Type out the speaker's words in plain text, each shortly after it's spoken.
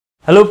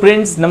Hello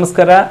friends,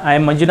 Namaskara. I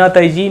am Manjunath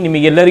Kannada.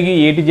 ನಿಮಗೆಲ್ಲರಿಗೂ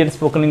A to Z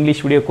spoken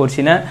English video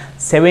ಕೋರ್ಸಿನ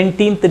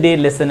 17th day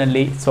lesson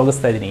ಅಲ್ಲಿ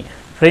ಸ್ವಾಗತಿಸ್ತಾ ಇದ್ದೀನಿ.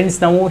 Friends,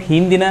 ನಾವು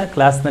ಹಿಂದಿನ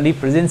class ನಲ್ಲಿ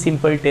ಪ್ರೆಸೆಂಟ್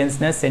ಸಿಂಪಲ್ ಟೆನ್ಸ್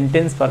ನ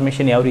ಸೆಂಟೆನ್ಸ್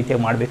ಫಾರ್ಮೇಷನ್ ಯಾವ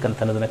ರೀತಿಯಾಗಿ ಮಾಡಬೇಕು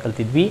ಅಂತ ಅನ್ನೋದನ್ನ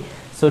ಕಲಿತಿದ್ವಿ.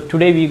 So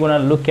today we going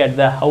to look at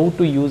the how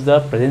to use the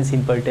present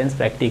simple tense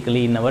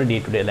practically in our day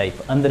to day life.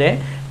 ಅಂದ್ರೆ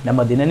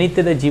ನಮ್ಮ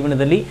ದಿನನಿತ್ಯದ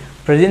ಜೀವನದಲ್ಲಿ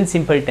ಪ್ರೆಸೆಂಟ್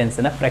ಸಿಂಪಲ್ ಟೆನ್ಸ್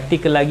ಅನ್ನು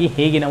ಪ್ರಾಕ್ಟಿಕಲ್ ಆಗಿ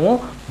ಹೇಗೆ ನಾವು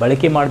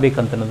ಬಳಕೆ ಮಾಡಬೇಕು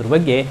ಅಂತ ಅನ್ನೋದ್ರ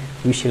ಬಗ್ಗೆ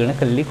ವಿಷಯಗಳನ್ನ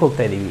ಕಲಿಲಿಕ್ಕೆ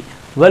ಹೋಗ್ತಾ ಇದ್ದೀವಿ.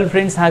 ವೆಲ್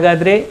ಫ್ರೆಂಡ್ಸ್,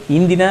 ಹಾಗಾದರೆ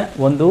ಇಂದಿನ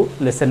ಒಂದು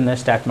ಲೆಸನ್ನ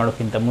ಸ್ಟಾರ್ಟ್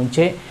ಮಾಡೋಕ್ಕಿಂತ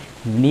ಮುಂಚೆ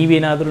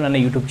ನೀವೇನಾದರೂ ನನ್ನ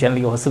ಯೂಟ್ಯೂಬ್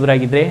ಚಾನಲ್ಗೆ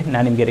ಹೊಸಬರಾಗಿದ್ದರೆ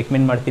ನಾನು ನಿಮಗೆ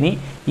ರೆಕಮೆಂಡ್ ಮಾಡ್ತೀನಿ,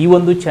 ಈ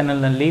ಒಂದು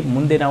ಚಾನಲ್ನಲ್ಲಿ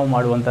ಮುಂದೆ ನಾವು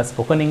ಮಾಡುವಂಥ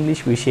ಸ್ಪೋಕನ್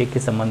ಇಂಗ್ಲೀಷ್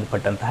ವಿಷಯಕ್ಕೆ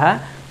ಸಂಬಂಧಪಟ್ಟಂತಹ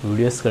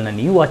ವಿಡಿಯೋಸ್ಗಳನ್ನ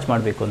ನೀವು ವಾಚ್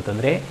ಮಾಡಬೇಕು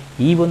ಅಂತಂದರೆ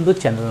ಈ ಒಂದು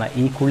ಚಾನಲ್ನ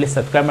ಈ ಕೂಡಲೇ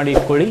ಸಬ್ಸ್ಕ್ರೈಬ್ ಮಾಡಿ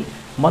ಇಟ್ಕೊಳ್ಳಿ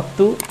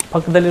ಮತ್ತು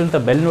ಪಕ್ಕದಲ್ಲಿರುವಂಥ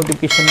ಬೆಲ್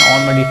ನೋಟಿಫಿಕೇಷನ್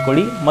ಆನ್ ಮಾಡಿ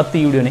ಇಟ್ಕೊಳ್ಳಿ ಮತ್ತು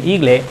ಈ ವಿಡಿಯೋನ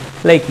ಈಗಲೇ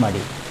ಲೈಕ್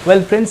ಮಾಡಿ.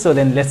 Well friends, so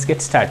then let's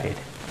get started.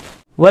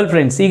 Well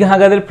friends, ಈಗ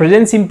ಹಾಗಾದರೆ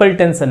ಪ್ರೆಸೆಂಟ್ ಸಿಂಪಲ್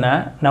ಟೆನ್ಸನ್ನು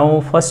ನಾವು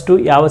ಫಸ್ಟು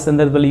ಯಾವ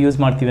ಸಂದರ್ಭದಲ್ಲಿ ಯೂಸ್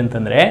ಮಾಡ್ತೀವಿ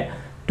ಅಂತಂದರೆ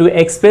to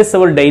express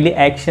our daily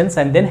actions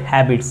and then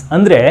habits.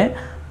 ಅಂದರೆ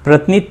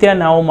ಪ್ರತಿನಿತ್ಯ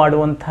ನಾವು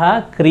ಮಾಡುವಂತಹ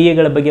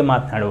ಕ್ರಿಯೆಗಳ ಬಗ್ಗೆ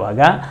ಮಾತನಾಡುವಾಗ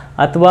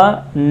ಅಥವಾ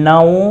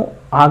ನಾವು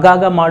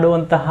ಆಗಾಗ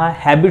ಮಾಡುವಂತಹ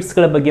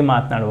ಹ್ಯಾಬಿಟ್ಸ್ಗಳ ಬಗ್ಗೆ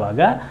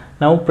ಮಾತನಾಡುವಾಗ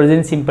ನಾವು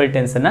ಪ್ರೆಸೆಂಟ್ ಸಿಂಪಲ್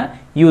ಟೆನ್ಸನ್ನು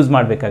ಯೂಸ್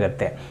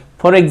ಮಾಡಬೇಕಾಗತ್ತೆ.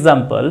 ಫಾರ್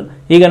ಎಕ್ಸಾಂಪಲ್,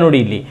 ಈಗ ನೋಡಿ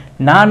ಇಲ್ಲಿ,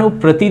 ನಾನು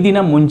ಪ್ರತಿದಿನ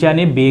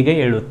ಮುಂಜಾನೆ ಬೇಗ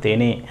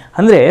ಏಳುತ್ತೇನೆ.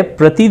 ಅಂದರೆ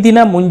ಪ್ರತಿದಿನ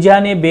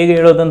ಮುಂಜಾನೆ ಬೇಗ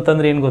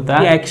ಏಳೋದಂತಂದ್ರೆ ಏನು ಗೊತ್ತಾ,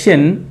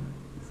 ಆ್ಯಕ್ಷನ್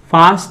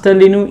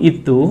ಫಾಸ್ಟಲ್ಲಿನೂ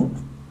ಇತ್ತು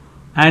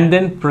ಆ್ಯಂಡ್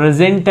ದೆನ್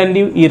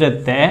ಪ್ರೆಸೆಂಟಲ್ಲಿಯೂ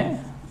ಇರುತ್ತೆ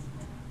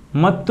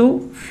ಮತ್ತು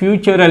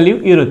ಫ್ಯೂಚರಲ್ಲಿಯೂ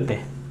ಇರುತ್ತೆ.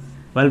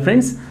 ವೆಲ್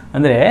ಫ್ರೆಂಡ್ಸ್,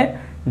 ಅಂದರೆ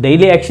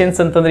ಡೈಲಿ ಆ್ಯಕ್ಷನ್ಸ್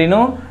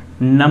ಅಂತಂದ್ರೇನು,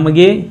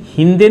 ನಮಗೆ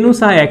ಹಿಂದೆನೂ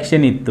ಸಹ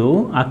ಆ್ಯಕ್ಷನ್ ಇತ್ತು,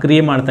 ಆ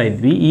ಕ್ರಿಯೆ ಮಾಡ್ತಾ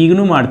ಇದ್ವಿ,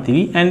 ಈಗಲೂ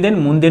ಮಾಡ್ತೀವಿ ಆ್ಯಂಡ್ ದೆನ್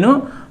ಮುಂದೆನೂ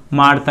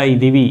ಮಾಡ್ತಾ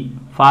ಇದ್ದೀವಿ.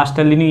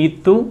 ಫಾಸ್ಟಲ್ಲಿನೂ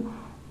ಇತ್ತು,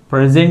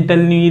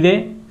 ಪ್ರೆಸೆಂಟಲ್ಲಿಯೂ ಇದೆ,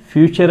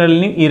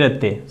 ಫ್ಯೂಚರಲ್ಲಿಯೂ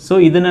ಇರುತ್ತೆ. ಸೊ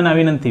ಇದನ್ನು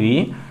ನಾವೇನಂತೀವಿ,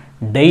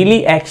 ಡೈಲಿ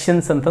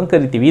ಆ್ಯಕ್ಷನ್ಸ್ ಅಂತಂದು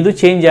ಕರಿತೀವಿ. ಇದು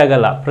ಚೇಂಜ್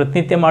ಆಗಲ್ಲ.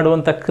 ಪ್ರತಿನಿತ್ಯ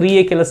ಮಾಡುವಂಥ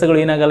ಕ್ರಿಯೆ ಕೆಲಸಗಳು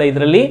ಏನಾಗಲ್ಲ,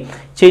 ಇದರಲ್ಲಿ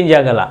ಚೇಂಜ್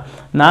ಆಗಲ್ಲ.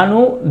 ನಾನು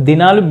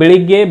ದಿನಾಲು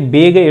ಬೆಳಿಗ್ಗೆ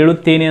ಬೇಗ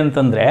ಏಳುತ್ತೇನೆ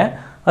ಅಂತಂದರೆ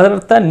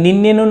ಅದರರ್ಥ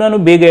ನಿನ್ನೆನೂ ನಾನು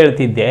ಬೇಗ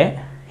ಹೇಳ್ತಿದ್ದೆ,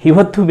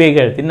 ಇವತ್ತು ಬೇಗ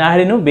ಹೇಳ್ತೀನಿ,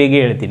 ನಾಳೆನೂ ಬೇಗ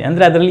ಹೇಳ್ತೀನಿ,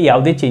 ಅಂದರೆ ಅದರಲ್ಲಿ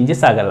ಯಾವುದೇ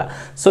ಚೇಂಜಸ್ ಆಗಲ್ಲ.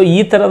 ಸೊ ಈ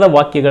ಥರದ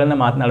ವಾಕ್ಯಗಳನ್ನು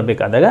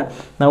ಮಾತನಾಡಬೇಕಾದಾಗ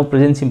ನಾವು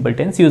ಪ್ರೆಸೆಂಟ್ ಸಿಂಪಲ್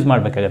ಟೆನ್ಸ್ ಯೂಸ್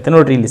ಮಾಡಬೇಕಾಗತ್ತೆ.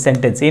 ನೋಡಿರಿ, ಇಲ್ಲಿ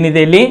ಸೆಂಟೆನ್ಸ್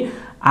ಏನಿದೆ, ಇಲ್ಲಿ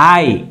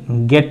I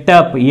get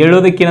up,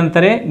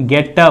 ಹೇಳೋದಕ್ಕೇನಂತಾರೆ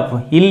get up.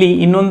 ಇಲ್ಲಿ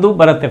ಇನ್ನೊಂದು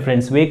ಬರುತ್ತೆ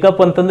ಫ್ರೆಂಡ್ಸ್, ವೇಕಪ್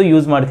ಅಂತಂದು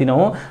ಯೂಸ್ ಮಾಡ್ತೀವಿ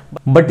ನಾವು.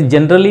 ಬಟ್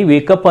ಜನರಲಿ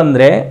ವೇಕಪ್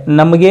ಅಂದರೆ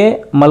ನಮಗೆ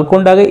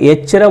ಮಲ್ಕೊಂಡಾಗ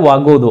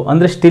ಎಚ್ಚರವಾಗೋದು,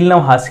 ಅಂದರೆ ಸ್ಟಿಲ್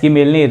ನಾವು ಹಾಸಿಗೆ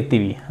ಮೇಲೇ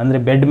ಇರ್ತೀವಿ, ಅಂದರೆ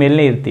ಬೆಡ್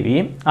ಮೇಲೇ ಇರ್ತೀವಿ.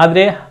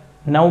 ಆದರೆ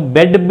ನಾವು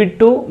ಬೆಡ್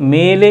ಬಿಟ್ಟು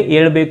ಮೇಲೆ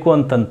ಏಳಬೇಕು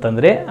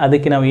ಅಂತಂತಂದರೆ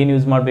ಅದಕ್ಕೆ ನಾವು ಏನು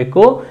ಯೂಸ್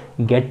ಮಾಡಬೇಕು,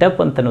 ಗೆಟಪ್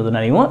ಅಂತ ಅನ್ನೋದನ್ನ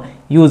ನೀವು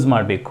ಯೂಸ್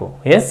ಮಾಡಬೇಕು.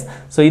 ಎಸ್,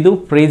 ಸೊ ಇದು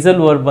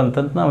ಫ್ರೇಸಲ್ ವರ್ಬ್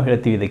ಅಂತಂತ ನಾವು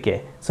ಹೇಳ್ತೀವಿ ಇದಕ್ಕೆ.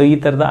 ಸೊ ಈ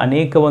ಥರದ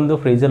ಅನೇಕ ಒಂದು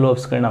ಫ್ರೇಸಲ್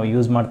ವರ್ಬ್ಸ್ಗಳನ್ನ ನಾವು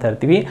ಯೂಸ್ ಮಾಡ್ತಾ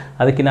ಇರ್ತೀವಿ.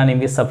 ಅದಕ್ಕೆ ನಾನು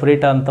ನಿಮಗೆ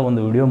ಸಪ್ರೇಟ್ ಅಂತ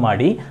ಒಂದು ವಿಡಿಯೋ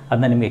ಮಾಡಿ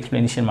ಅದನ್ನ ನಿಮಗೆ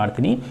ಎಕ್ಸ್ಪ್ಲನೇಷನ್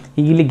ಮಾಡ್ತೀನಿ.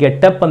 ಈಗ ಇಲ್ಲಿ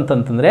ಗೆಟಪ್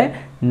ಅಂತಂತಂದರೆ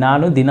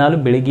ನಾನು ದಿನಾಲು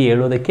ಬೆಳಿಗ್ಗೆ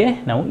ಹೇಳೋದಕ್ಕೆ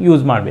ನಾವು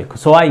ಯೂಸ್ ಮಾಡಬೇಕು.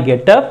 ಸೊ ಐ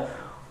ಗೆಟಪ್,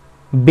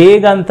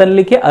 ಬೇಗ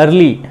ಅಂತನ್ಲಿಕ್ಕೆ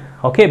ಅರ್ಲಿ,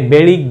 ಓಕೆ,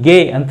 ಬೆಳಿಗ್ಗೆ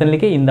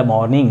ಅಂತನ್ಲಿಕ್ಕೆ in the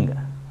morning,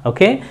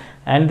 okay.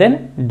 And then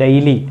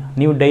daily,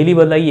 ನೀವು ಡೈಲಿ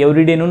ಬದಲಾಗಿ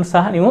ಎವ್ರಿ ಡೇನೂ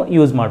ಸಹ ನೀವು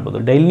ಯೂಸ್ ಮಾಡ್ಬೋದು.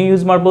 ಡೈಲಿ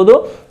ಯೂಸ್ ಮಾಡ್ಬೋದು,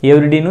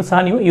 ಎವ್ರಿ ಡೇನೂ ಸಹ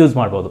ನೀವು ಯೂಸ್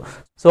ಮಾಡ್ಬೋದು.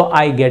 So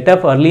I get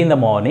up early in the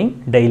morning,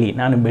 daily,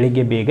 ನಾನು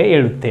ಬೆಳಿಗ್ಗೆ ಬೇಗ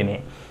ಏಳುತ್ತೇನೆ.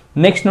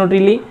 ನೆಕ್ಸ್ಟ್ ನೋಡ್ರಿ,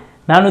 ಇಲ್ಲಿ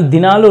ನಾನು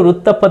ದಿನಾಲು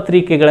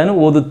ವೃತ್ತಪತ್ರಿಕೆಗಳನ್ನು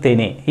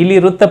ಓದುತ್ತೇನೆ. ಇಲ್ಲಿ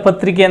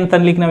ವೃತ್ತಪತ್ರಿಕೆ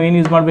ಅಂತನ್ಲಿಕ್ಕೆ ನಾವು ಏನು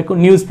ಯೂಸ್ ಮಾಡಬೇಕು,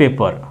 ನ್ಯೂಸ್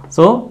ಪೇಪರ್.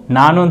 ಸೊ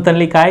ನಾನು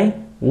ಅಂತನ್ಲಿಕ್ಕೆ ಐ,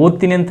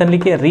 ಓದ್ತೀನಿ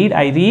ಅಂತನ್ಲಿಕ್ಕೆ read,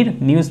 I read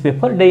news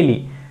paper daily.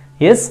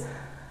 S,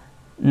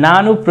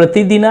 ನಾನು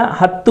ಪ್ರತಿದಿನ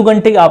 10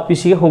 ಗಂಟೆಗೆ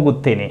ಆಫೀಸಿಗೆ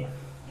ಹೋಗುತ್ತೇನೆ.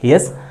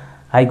 S,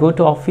 I go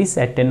to office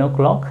at 10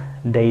 o'clock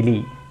daily,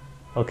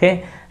 okay.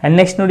 And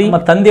next ನೋಡಿ, ನಮ್ಮ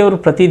ತಂದೆಯವರು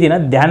ಪ್ರತಿದಿನ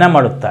ಧ್ಯಾನ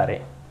ಮಾಡುತ್ತಾರೆ.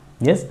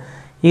 ಎಸ್,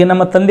 ಈಗ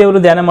ನಮ್ಮ ತಂದೆಯವರು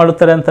ಧ್ಯಾನ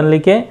ಮಾಡುತ್ತಾರೆ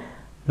ಅಂತನ್ಲಿಕ್ಕೆ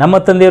ನಮ್ಮ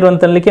ತಂದೆಯವರು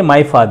ಅಂತನ್ಲಿಕ್ಕೆ ಮೈ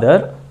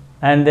ಫಾದರ್,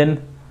 ಆ್ಯಂಡ್ ದೆನ್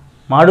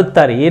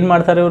ಮಾಡುತ್ತಾರೆ, ಏನು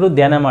ಮಾಡ್ತಾರೆ ಅವರು,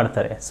 ಧ್ಯಾನ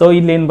ಮಾಡ್ತಾರೆ. ಸೊ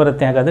ಇಲ್ಲಿ ಏನು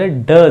ಬರುತ್ತೆ ಹಾಗಾದರೆ,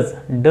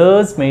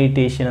 ಡಸ್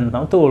ಮೆಡಿಟೇಷನ್ ಅಂತ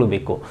ನಾವು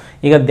ತಗೊಳ್ಬೇಕು.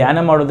 ಈಗ ಧ್ಯಾನ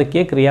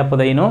ಮಾಡೋದಕ್ಕೆ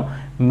ಕ್ರಿಯಾಪದ ಏನು,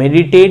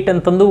 ಮೆಡಿಟೇಟ್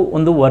ಅಂತಂದು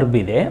ಒಂದು ವರ್ಬ್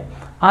ಇದೆ.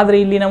 ಆದರೆ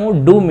ಇಲ್ಲಿ ನಾವು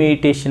ಡೂ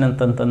ಮೆಡಿಟೇಷನ್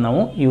ಅಂತಂತ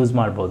ನಾವು ಯೂಸ್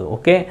ಮಾಡ್ಬೋದು,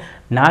 ಓಕೆ.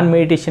 ನಾನು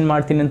ಮೆಡಿಟೇಷನ್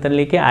ಮಾಡ್ತೀನಿ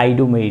ಅಂತನ್ಲಿಕ್ಕೆ ಐ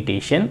ಡೂ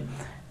ಮೆಡಿಟೇಷನ್,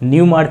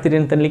 ನೀವು ಮಾಡ್ತೀರಿ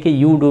ಅಂತನ್ಲಿಕ್ಕೆ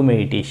ಯು ಡೂ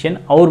ಮೆಡಿಟೇಷನ್,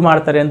 ಅವ್ರು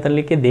ಮಾಡ್ತಾರೆ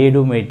ಅಂತನ್ಲಿಕ್ಕೆ ದೇ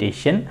ಡೂ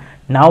ಮೆಡಿಟೇಷನ್,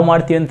 ನಾವು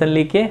ಮಾಡ್ತೀವಿ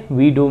ಅಂತನ್ಲಿಕ್ಕೆ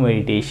we do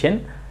meditation.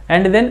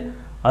 And then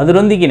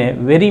ಅದರೊಂದಿಗೆ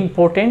ವೆರಿ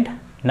ಇಂಪಾರ್ಟೆಂಟ್,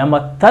 ನಮ್ಮ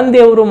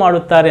ತಂದೆಯವರು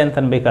ಮಾಡುತ್ತಾರೆ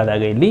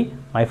ಅಂತನ್ಬೇಕಾದಾಗ ಇಲ್ಲಿ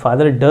ಮೈ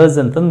ಫಾದರ್ ಡಸ್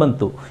ಅಂತಂದು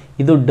ಬಂತು.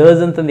 ಇದು ಡಸ್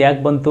ಅಂತಂದು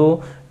ಯಾಕೆ ಬಂತು,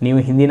 ನೀವು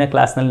ಹಿಂದಿನ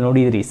ಕ್ಲಾಸ್ನಲ್ಲಿ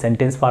ನೋಡಿದ್ರಿ,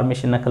 ಸೆಂಟೆನ್ಸ್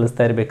ಫಾರ್ಮೇಷನ್ನ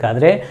ಕಲಿಸ್ತಾ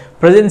ಇರಬೇಕಾದ್ರೆ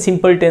ಪ್ರೆಸೆಂಟ್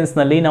ಸಿಂಪಲ್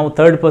ಟೆನ್ಸ್ನಲ್ಲಿ ನಾವು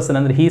ಥರ್ಡ್ ಪರ್ಸನ್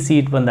ಅಂದರೆ ಹಿ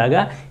ಸೀಟ್ ಬಂದಾಗ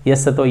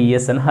ಎಸ್ ಅಥವಾ ಇ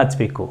ಎಸ್ ಅನ್ನು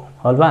ಹಚ್ಚಬೇಕು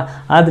ಅಲ್ವಾ.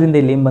 ಆದ್ದರಿಂದ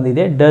ಇಲ್ಲಿ ಏನು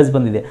ಬಂದಿದೆ, ಡಸ್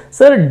ಬಂದಿದೆ.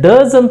 ಸರ್,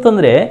 ಡಸ್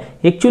ಅಂತಂದರೆ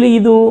ಆ್ಯಕ್ಚುಲಿ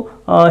ಇದು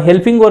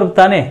ಹೆಲ್ಪಿಂಗ್ ವರ್ಬ್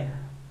ತಾನೇ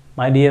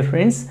ಮೈ ಡಿಯರ್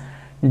ಫ್ರೆಂಡ್ಸ್.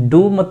 ಡೂ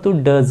ಮತ್ತು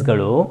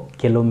ಡಸ್ಗಳು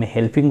ಕೆಲವೊಮ್ಮೆ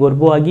ಹೆಲ್ಪಿಂಗ್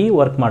ವರ್ಬು ಆಗಿ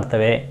ವರ್ಕ್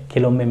ಮಾಡ್ತವೆ,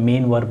 ಕೆಲವೊಮ್ಮೆ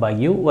ಮೇನ್ ವರ್ಬ್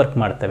ಆಗಿಯೂ ವರ್ಕ್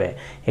ಮಾಡ್ತವೆ.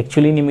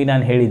 ಆ್ಯಕ್ಚುಲಿ ನಿಮಗೆ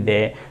ನಾನು ಹೇಳಿದ್ದೆ,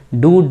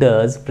 do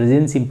does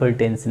present simple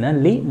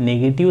ಟೆನ್ಸ್ನಲ್ಲಿ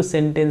negative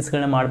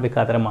ಸೆಂಟೆನ್ಸ್ಗಳನ್ನ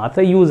ಮಾಡಬೇಕಾದ್ರೆ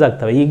ಮಾತ್ರ ಯೂಸ್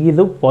ಆಗ್ತವೆ. ಈಗ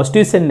ಇದು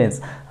ಪಾಸಿಟಿವ್ ಸೆಂಟೆನ್ಸ್,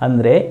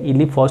 ಅಂದರೆ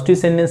ಇಲ್ಲಿ ಪಾಸಿಟಿವ್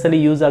ಸೆಂಟೆನ್ಸಲ್ಲಿ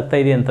ಯೂಸ್ ಆಗ್ತಾ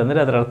ಇದೆ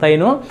ಅಂತಂದರೆ ಅದರ ಅರ್ಥ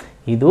ಏನು,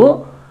 ಇದು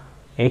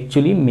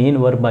ಆ್ಯಕ್ಚುಲಿ ಮೇನ್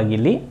ವರ್ಬ್ ಆಗಿ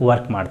ಇಲ್ಲಿ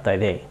ವರ್ಕ್ ಮಾಡ್ತಾ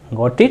ಇದೆ.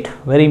 Got it,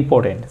 very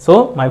important. So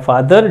my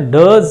father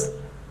does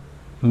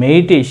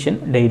meditation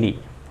daily.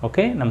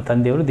 Okay, ನಮ್ಮ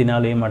ತಂದೆಯವರು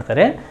ದಿನಾಲು ಏನು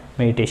ಮಾಡ್ತಾರೆ,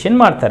 ಮೆಡಿಟೇಷನ್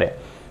ಮಾಡ್ತಾರೆ.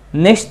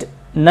 ನೆಕ್ಸ್ಟ್,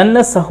 ನನ್ನ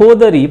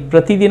ಸಹೋದರಿ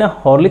ಪ್ರತಿದಿನ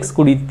Horlicks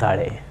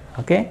ಕುಡಿಯುತ್ತಾಳೆ.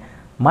 Okay,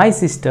 my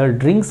sister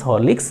drinks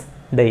Horlicks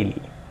daily.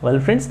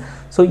 Well friends,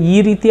 so ಈ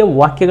ರೀತಿಯ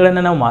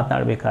ವಾಕ್ಯಗಳನ್ನು ನಾವು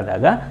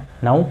ಮಾತನಾಡಬೇಕಾದಾಗ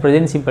ನಾವು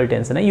ಪ್ರೆಸೆಂಟ್ ಸಿಂಪಲ್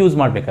ಟೆನ್ಸನ್ನು ಯೂಸ್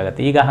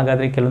ಮಾಡಬೇಕಾಗತ್ತೆ. ಈಗ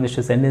ಹಾಗಾದರೆ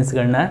ಕೆಲವೊಂದಿಷ್ಟು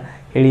ಸೆಂಟೆನ್ಸ್ಗಳನ್ನ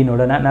ಹೇಳಿ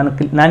ನೋಡೋಣ.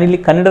 ನಾನಿಲ್ಲಿ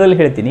ಕನ್ನಡದಲ್ಲಿ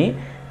ಹೇಳ್ತೀನಿ,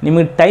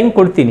 ನಿಮಗೆ ಟೈಮ್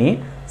ಕೊಡ್ತೀನಿ.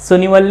 ಸೊ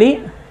ನೀವಲ್ಲಿ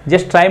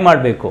ಜಸ್ಟ್ ಟ್ರೈ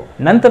ಮಾಡಬೇಕು.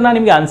 ನಂತರ ನಾನು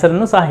ನಿಮಗೆ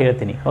ಆನ್ಸರನ್ನು ಸಹ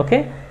ಹೇಳ್ತೀನಿ. ಓಕೆ,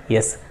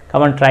 ಎಸ್,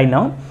 ಕಮಾನ್ ಟ್ರೈ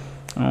ನಾವು.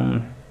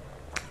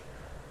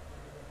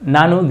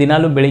 ನಾನು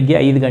ದಿನಾಲೂ ಬೆಳಿಗ್ಗೆ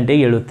 5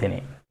 ಗಂಟೆಗೆ ಏಳುತ್ತೇನೆ.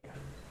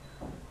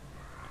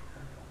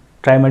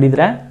 ಟ್ರೈ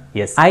ಮಾಡಿದ್ರಾ?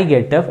 S. I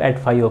get up at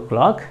 5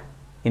 o'clock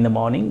in the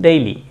morning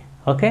daily.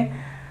 Okay,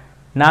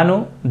 ನಾನು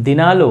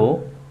ದಿನಾಲೂ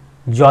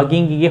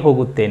ಜಾಗಿಂಗಿಗೆ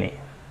ಹೋಗುತ್ತೇನೆ.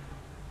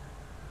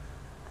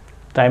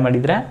 ಟ್ರೈ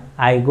ಮಾಡಿದ್ರಾ?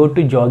 I go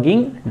to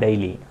jogging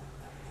daily.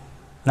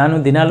 ನಾನು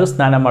ದಿನಾಲೂ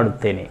ಸ್ನಾನ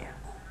ಮಾಡುತ್ತೇನೆ.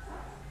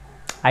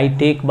 I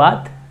take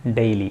Baat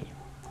daily.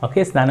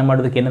 Okay, ಸ್ನಾನ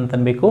ಮಾಡೋದಕ್ಕೆ ಏನಂತ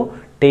ಅನ್ಬೇಕು?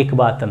 ಟೇಕ್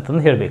ಬಾತ್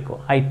ಅಂತಂದು ಹೇಳಬೇಕು.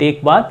 I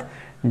take Baat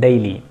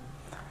daily.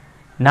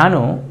 ನಾನು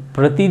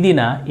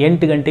ಪ್ರತಿದಿನ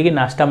 8 ಗಂಟೆಗೆ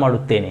ನಾಷ್ಟ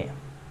ಮಾಡುತ್ತೇನೆ.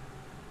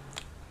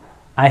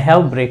 I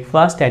have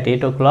breakfast at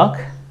 8 o'clock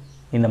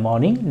in the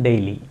morning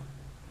daily.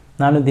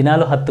 ನಾನು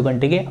ದಿನಾಲು 10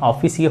 ಗಂಟೆಗೆ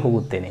ಆಫೀಸಿಗೆ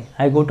ಹೋಗುತ್ತೇನೆ.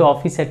 I go to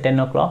office at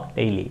 10 o'clock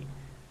daily.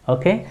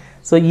 Okay,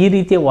 so ಈ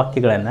ರೀತಿಯ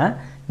ವಾಕ್ಯಗಳನ್ನು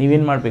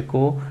ನೀವೇನು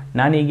ಮಾಡಬೇಕು?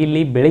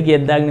 ನಾನೀಗಿಲ್ಲಿ ಬೆಳಗ್ಗೆ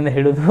ಎದ್ದಾಗಿನಿಂದ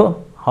ಹೇಳೋದು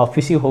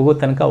ಆಫೀಸಿಗೆ ಹೋಗೋ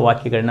ತನಕ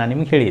ವಾಕ್ಯಗಳನ್ನ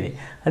ನಿಮ್ಗೆ ಹೇಳಿದೆ.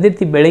 ಅದೇ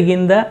ರೀತಿ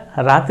ಬೆಳಗ್ಗೆಯಿಂದ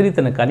ರಾತ್ರಿ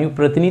ತನಕ ನೀವು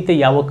ಪ್ರತಿನಿತ್ಯ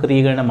ಯಾವ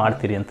ಕ್ರಿಯೆಗಳನ್ನ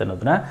ಮಾಡ್ತೀರಿ ಅಂತ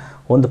ಅನ್ನೋದನ್ನ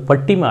ಒಂದು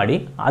ಪಟ್ಟಿ ಮಾಡಿ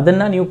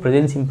ಅದನ್ನು ನೀವು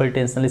ಪ್ರೆಸೆಂಟ್ ಸಿಂಪಲ್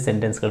ಟೆನ್ಸ್ನಲ್ಲಿ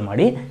ಸೆಂಟೆನ್ಸ್ಗಳು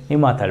ಮಾಡಿ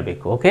ನೀವು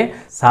ಮಾತಾಡಬೇಕು. ಓಕೆ,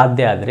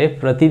 ಸಾಧ್ಯ ಆದರೆ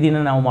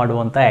ಪ್ರತಿದಿನ ನಾವು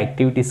ಮಾಡುವಂಥ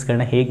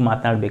ಆ್ಯಕ್ಟಿವಿಟೀಸ್ಗಳನ್ನ ಹೇಗೆ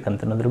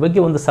ಮಾತನಾಡಬೇಕಂತ ಅನ್ನೋದ್ರ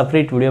ಬಗ್ಗೆ ಒಂದು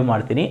ಸಪ್ರೇಟ್ ವಿಡಿಯೋ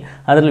ಮಾಡ್ತೀನಿ.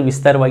 ಅದರಲ್ಲಿ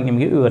ವಿಸ್ತಾರವಾಗಿ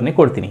ನಿಮಗೆ ವಿವರಣೆ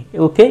ಕೊಡ್ತೀನಿ.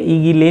 ಓಕೆ,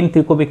 ಈಗ ಇಲ್ಲೇನು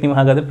ತಿಳ್ಕೊಬೇಕು ನೀವು?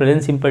 ಹಾಗಾದರೆ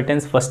ಪ್ರೆಸೆಂಟ್ ಸಿಂಪಲ್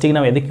ಟೆನ್ಸ್ ಫಸ್ಟಿಗೆ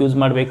ನಾವು ಎದಕ್ಕೆ ಯೂಸ್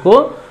ಮಾಡಬೇಕು?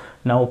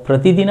 ನಾವು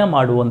ಪ್ರತಿದಿನ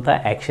ಮಾಡುವಂಥ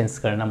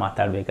ಆ್ಯಕ್ಷನ್ಸ್ಗಳನ್ನ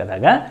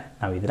ಮಾತಾಡಬೇಕಾದಾಗ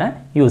ನಾವು ಇದನ್ನು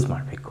ಯೂಸ್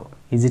ಮಾಡಬೇಕು.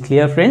 Is it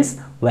clear friends?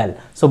 Well,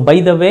 so by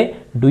the way,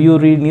 do you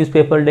read news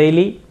paper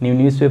daily? ನೀವು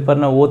ನ್ಯೂಸ್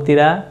ಪೇಪರ್ನ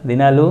ಓದ್ತೀರಾ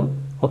ದಿನಾಲು?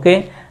 Okay,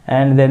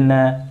 and then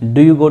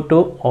do you go to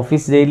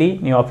office daily?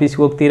 ನೀವು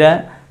ಆಫೀಸ್ಗೆ ಹೋಗ್ತೀರಾ?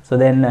 So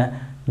then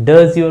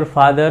does your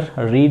father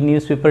read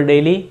news paper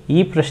daily?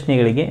 ಈ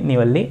ಪ್ರಶ್ನೆಗಳಿಗೆ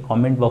ನೀವಲ್ಲಿ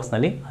ಕಾಮೆಂಟ್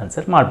ಬಾಕ್ಸ್ನಲ್ಲಿ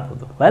ಆನ್ಸರ್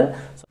ಮಾಡ್ಬೋದು. ವೆಲ್,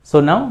 ಸೊ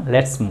ನಾವು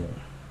ಲೆಟ್ಸ್ ಮೂವ್.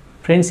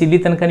 ಫ್ರೆಂಡ್ಸ್, ಇಲ್ಲಿ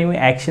ತನಕ ನೀವು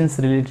ಆ್ಯಕ್ಷನ್ಸ್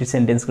ರಿಲೇಟೆಡ್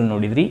ಸೆಂಟೆನ್ಸ್ಗಳು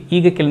ನೋಡಿದ್ರಿ.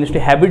 ಈಗ ಕೆಲವೊಂದಿಷ್ಟು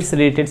ಹ್ಯಾಬಿಟ್ಸ್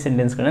ರಿಲೇಟೆಡ್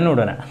ಸೆಂಟೆನ್ಸ್ಗಳನ್ನ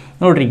ನೋಡೋಣ.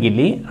 ನೋಡ್ರಿ,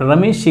 ಇಲ್ಲಿ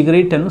Ramesh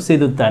ಸಿಗರೇಟನ್ನು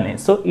ಸೇದುತ್ತಾನೆ.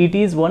 So it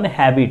is one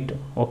habit.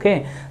 Okay,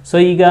 so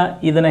ಈಗ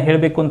ಇದನ್ನು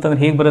ಹೇಳಬೇಕು ಅಂತಂದ್ರೆ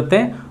ಹೇಗೆ ಬರುತ್ತೆ?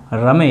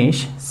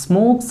 Ramesh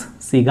smokes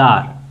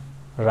cigar.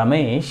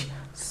 Ramesh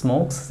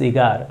smokes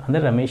cigar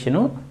ಅಂದರೆ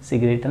ರಮೇಶನು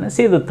ಸಿಗರೇಟನ್ನು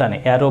ಸೇದುತ್ತಾನೆ.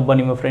 ಯಾರೋ ಒಬ್ಬ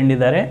ನಿಮ್ಮ ಫ್ರೆಂಡ್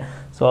ಇದ್ದಾರೆ,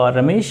 ಸೊ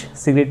ರಮೇಶ್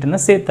ಸಿಗರೇಟನ್ನು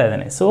ಸೇದ್ತಾ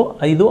ಇದ್ದಾನೆ. ಸೊ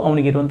ಇದು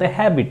ಅವನಿಗಿರುವಂಥ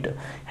ಹ್ಯಾಬಿಟ್.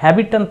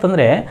 ಹ್ಯಾಬಿಟ್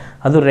ಅಂತಂದರೆ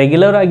ಅದು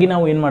ರೆಗ್ಯುಲರ್ ಆಗಿ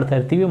ನಾವು ಏನು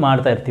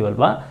ಮಾಡ್ತಾ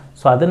ಇರ್ತೀವಲ್ವಾ?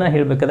 ಸೊ ಅದನ್ನು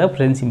ಹೇಳಬೇಕಾದಾಗ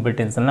ಪ್ರೆಸೆಂಟ್ ಸಿಂಪಲ್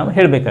ಟೆನ್ಸಲ್ಲಿ ನಾವು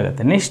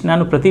ಹೇಳಬೇಕಾಗತ್ತೆ. ನೆಕ್ಸ್ಟ್,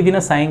 ನಾನು ಪ್ರತಿದಿನ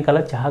ಸಾಯಂಕಾಲ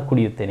ಚಹಾ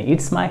ಕುಡಿಯುತ್ತೇನೆ.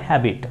 It's my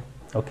habit.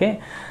 Okay,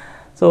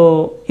 so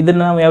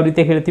ಇದನ್ನು ನಾವು ಯಾವ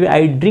ರೀತಿ ಹೇಳ್ತೀವಿ?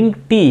 I drink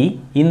tea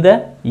in the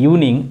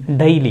evening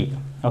daily.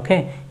 Okay,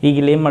 ಈಗ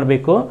ಇಲ್ಲಿ ಏನು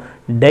ಮಾಡಬೇಕು?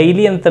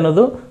 ಡೈಲಿ ಅಂತ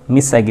ಅನ್ನೋದು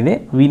ಮಿಸ್ ಆಗಿದೆ.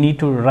 We need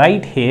to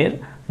right hair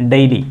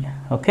daily.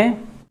 Okay,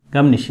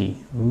 ಗಮನಿಸಿ,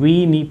 we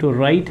need to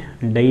right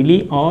daily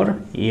R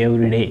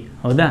every day.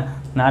 ಹೌದಾ?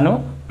 ನಾನು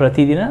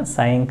ಪ್ರತಿದಿನ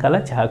ಸಾಯಂಕಾಲ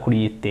ಚಹಾ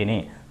ಕುಡಿಯುತ್ತೇನೆ.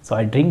 So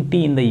I drink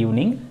tea in the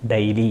evening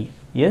daily.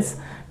 S,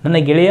 ನನ್ನ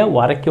ಗೆಳೆಯ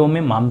ವಾರಕ್ಕೆ ಒಮ್ಮೆ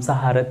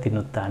ಮಾಂಸಾಹಾರ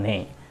ತಿನ್ನುತ್ತಾನೆ.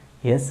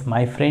 S,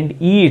 my friend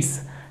eats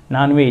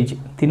non veg.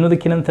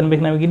 ತಿನ್ನೋದಕ್ಕೇನಂತ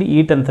ಅನ್ಬೇಕು ನಾವಿಲ್ಲಿ?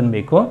 ಈಟ್ ಅಂತ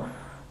ಅನ್ಬೇಕು.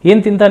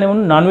 ಏನು ತಿಂತಾನೆ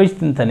ಅವನು? ನಾನ್ ವೆಜ್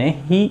ತಿಂತಾನೆ.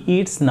 ಹಿ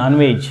ಈಟ್ಸ್ ನಾನ್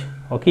ವೆಜ್.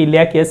 ಓಕೆ, ಇಲ್ಲಿ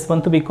ಯಾಕೆ ಎಸ್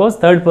ಬಂತು? Because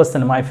third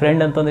person. My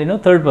friend ಅಂತಂದ್ರೆ ಏನು?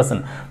 Third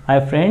person. My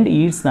friend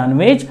eats non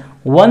veg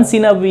once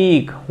in a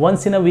week.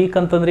 Once in a week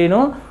ಅಂತಂದ್ರೆ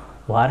ಏನು?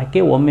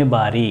 ವಾರಕ್ಕೆ ಒಮ್ಮೆ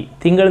ಬಾರಿ.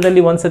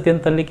 ತಿಂಗಳಲ್ಲಿ ಒಂದು ಸತಿ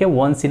ಅಂತನ್ಲಿಕ್ಕೆ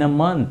ಒನ್ಸ್ ಇನ್ ಅ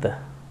ಮಂತ್.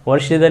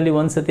 ವರ್ಷದಲ್ಲಿ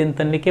ಒಂದು ಸತಿ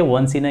ಅಂತನ್ಲಿಕ್ಕೆ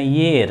once in a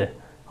year.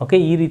 Okay,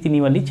 ಈ ರೀತಿ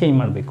ನೀವಲ್ಲಿ ಚೇಂಜ್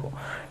ಮಾಡಬೇಕು.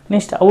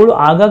 ನೆಕ್ಸ್ಟ್, ಅವಳು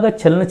ಆಗಾಗ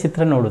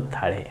ಚಲನಚಿತ್ರ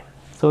ನೋಡುತ್ತಾಳೆ.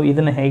 ಸೊ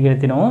ಇದನ್ನು ಹೇಗೆ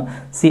ಹೇಳ್ತೀವಿ ನಾವು?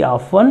 C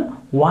often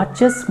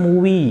watches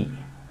movie.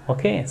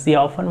 Okay, C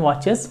often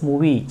watches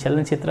movie.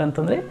 ಚಲನಚಿತ್ರ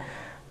ಅಂತಂದರೆ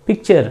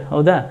ಪಿಕ್ಚರ್.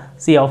 ಹೌದಾ?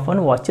 C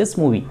often watches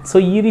movie. So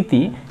ಈ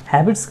ರೀತಿ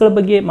ಹ್ಯಾಬಿಟ್ಸ್ಗಳ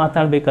ಬಗ್ಗೆ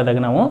ಮಾತಾಡಬೇಕಾದಾಗ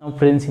ನಾವು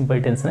ಪ್ರೆಸೆಂಟ್ ಸಿಂಪಲ್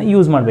ಟೆನ್ಸ್ನ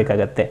ಯೂಸ್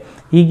ಮಾಡಬೇಕಾಗತ್ತೆ.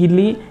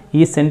 ಈಗಿಲ್ಲಿ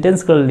ಈ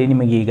ಸೆಂಟೆನ್ಸ್ಗಳಲ್ಲಿ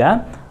ನಿಮಗೀಗ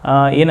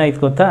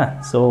ಏನಾಯ್ತು ಗೊತ್ತಾ?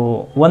 ಸೊ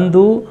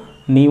ಒಂದು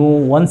ನೀವು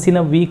ಒನ್ಸ್ ಇನ್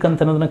ಅ ವೀಕ್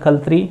ಅಂತ ಅನ್ನೋದನ್ನ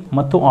ಕಲ್ತ್ರಿ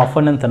ಮತ್ತು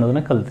ಆಫನ್ ಅಂತ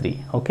ಅನ್ನೋದನ್ನ ಕಲ್ತ್ರಿ.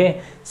 ಓಕೆ,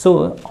 ಸೊ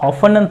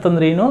ಆಫನ್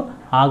ಅಂತಂದ್ರೆ ಏನು?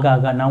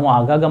 ಆಗಾಗ. ನಾವು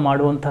ಆಗಾಗ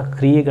ಮಾಡುವಂಥ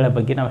ಕ್ರಿಯೆಗಳ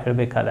ಬಗ್ಗೆ ನಾವು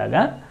ಹೇಳಬೇಕಾದಾಗ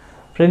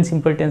ಪ್ರೆಸೆಂಟ್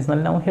ಸಿಂಪಲ್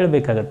ಟೆನ್ಸ್ನಲ್ಲಿ ನಾವು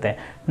ಹೇಳಬೇಕಾಗತ್ತೆ.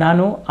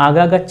 ನಾನು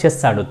ಆಗಾಗ chess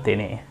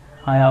ಆಡುತ್ತೇನೆ.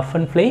 I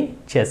often play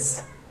chess.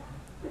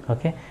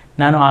 Okay,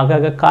 ನಾನು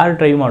ಆಗಾಗ ಕಾರ್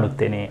ಡ್ರೈವ್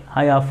ಮಾಡುತ್ತೇನೆ.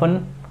 I often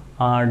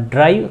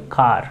drive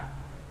car.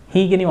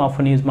 ಹೀಗೆ ನೀವು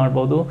ಆಫನ್ ಯೂಸ್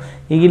ಮಾಡ್ಬೋದು.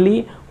 ಈಗ ಇಲ್ಲಿ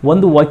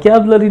ಒಂದು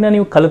ವೊಕ್ಯಾಬ್ಯುಲರಿನ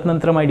ನೀವು ಕಲಿತ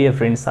ನಂತರ ಮೈ ಡಿಯರ್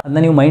ಫ್ರೆಂಡ್ಸ್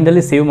ಅದನ್ನು ನೀವು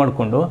ಮೈಂಡಲ್ಲಿ ಸೇವ್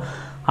ಮಾಡಿಕೊಂಡು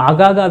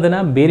ಆಗಾಗ ಅದನ್ನು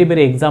ಬೇರೆ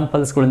ಬೇರೆ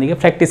ಎಕ್ಸಾಂಪಲ್ಸ್ಗಳೊಂದಿಗೆ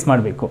ಪ್ರಾಕ್ಟೀಸ್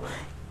ಮಾಡಬೇಕು.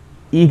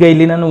 ಈಗ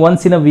ಇಲ್ಲಿ ನಾನು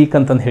ಒನ್ಸ್ ಇನ್ ಅ ವೀಕ್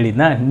ಅಂತಂದು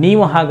ಹೇಳಿದ್ನ,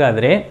 ನೀವು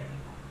ಹಾಗಾದರೆ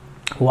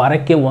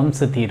ವಾರಕ್ಕೆ ಒಂದು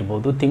ಸತಿ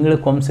ಇರ್ಬೋದು,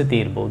 ತಿಂಗಳಿಗೆ ಒಂದು ಸತಿ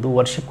ಇರ್ಬೋದು,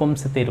 ವರ್ಷಕ್ಕೊಂದು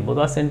ಸತಿ ಇರ್ಬೋದು.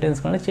 ಆ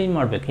ಸೆಂಟೆನ್ಸ್ಗಳನ್ನ ಚೇಂಜ್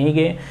ಮಾಡಬೇಕು.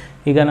 ಹೀಗೆ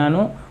ಈಗ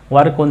ನಾನು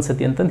ವಾರಕ್ಕೆ ಒಂದು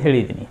ಸತಿ ಅಂತಂದು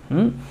ಹೇಳಿದ್ದೀನಿ.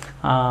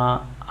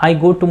 I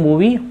go to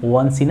movie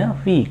once in a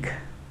week.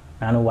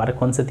 ನಾನು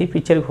ವಾರಕ್ಕೆ ಒಂದು ಸತಿ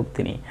ಪಿಕ್ಚರ್ಗೆ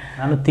ಹೋಗ್ತೀನಿ.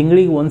 ನಾನು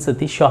ತಿಂಗಳಿಗೆ ಒಂದು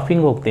ಸತಿ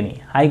ಶಾಪಿಂಗ್ ಹೋಗ್ತೀನಿ.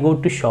 I go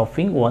to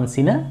shopping once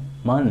in a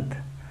month.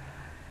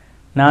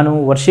 ನಾನು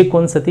ವರ್ಷಕ್ಕೆ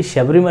ಒಂದು ಸತಿ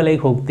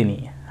ಶಬರಿಮಲೆಗೆ ಹೋಗ್ತೀನಿ.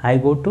 I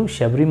go to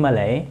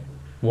Sabarimala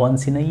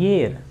once in a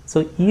year. So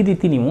ಈ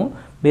ರೀತಿ ನೀವು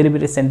ಬೇರೆ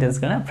ಬೇರೆ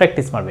ಸೆಂಟೆನ್ಸ್ಗಳನ್ನ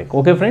ಪ್ರಾಕ್ಟೀಸ್ ಮಾಡಬೇಕು.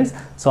 ಓಕೆ ಫ್ರೆಂಡ್ಸ್,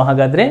 ಸೊ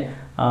ಹಾಗಾದರೆ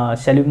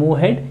ಶಾಲ್ ವಿ ಮೂವ್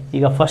ಹೆಡ್.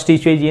 ಈಗ ಫಸ್ಟ್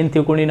ಯೂಸೇಜ್ ಏನು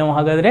ತಿಳ್ಕೊಂಡು ನಾವು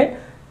ಹಾಗಾದರೆ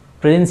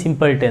ಪ್ರೆಸೆಂಟ್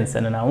ಸಿಂಪಲ್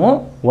ಟೆನ್ಸನ್ನು ನಾವು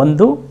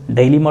ಒಂದು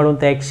ಡೈಲಿ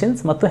ಮಾಡುವಂಥ ಆ್ಯಕ್ಷನ್ಸ್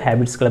ಮತ್ತು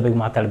ಹ್ಯಾಬಿಟ್ಸ್ಗಳ ಬಗ್ಗೆ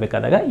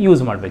ಮಾತಾಡಬೇಕಾದಾಗ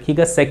ಯೂಸ್ ಮಾಡಬೇಕು.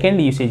 ಈಗ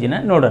ಸೆಕೆಂಡ್ ಯೂಸೇಜಿನ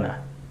ನೋಡೋಣ.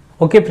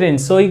 ಓಕೆ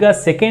ಫ್ರೆಂಡ್ಸ್, ಸೊ ಈಗ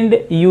second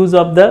use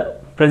of the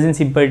present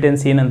simple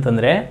tense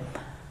ಏನಂತಂದರೆ,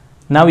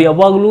 ನಾವು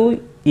ಯಾವಾಗಲೂ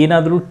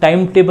ಏನಾದರೂ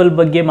ಟೈಮ್ ಟೇಬಲ್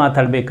ಬಗ್ಗೆ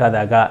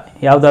ಮಾತಾಡಬೇಕಾದಾಗ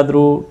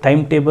ಯಾವುದಾದ್ರೂ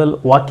ಟೈಮ್ ಟೇಬಲ್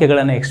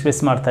ವಾಕ್ಯಗಳನ್ನು ಎಕ್ಸ್ಪ್ರೆಸ್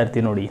ಮಾಡ್ತಾ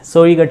ಇರ್ತೀವಿ ನೋಡಿ. ಸೊ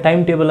ಈಗ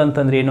ಟೈಮ್ ಟೇಬಲ್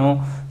ಅಂತಂದ್ರೆ ಏನು?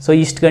 ಸೊ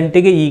ಇಷ್ಟು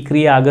ಗಂಟೆಗೆ ಈ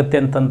ಕ್ರಿಯೆ ಆಗುತ್ತೆ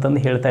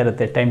ಅಂತಂತಂದು ಹೇಳ್ತಾ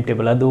ಇರುತ್ತೆ ಟೈಮ್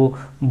ಟೇಬಲ್. ಅದು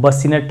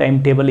ಬಸ್ಸಿನ ಟೈಮ್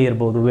ಟೇಬಲ್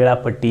ಇರ್ಬೋದು,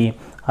 ವೇಳಾಪಟ್ಟಿ,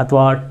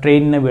 ಅಥವಾ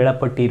ಟ್ರೈನಿನ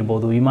ವೇಳಾಪಟ್ಟಿ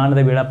ಇರ್ಬೋದು,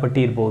 ವಿಮಾನದ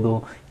ವೇಳಾಪಟ್ಟಿ ಇರ್ಬೋದು,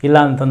 ಇಲ್ಲ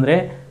ಅಂತಂದರೆ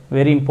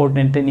ವೆರಿ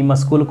ಇಂಪಾರ್ಟೆಂಟ್ ನಿಮ್ಮ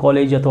ಸ್ಕೂಲ್,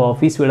 ಕಾಲೇಜ್ ಅಥವಾ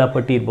ಆಫೀಸ್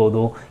ವೇಳಾಪಟ್ಟಿ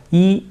ಇರ್ಬೋದು.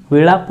 ಈ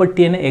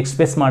ವೇಳಾಪಟ್ಟಿಯನ್ನು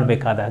ಎಕ್ಸ್ಪ್ರೆಸ್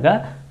ಮಾಡಬೇಕಾದಾಗ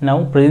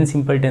ನಾವು ಪ್ರೆಸೆಂಟ್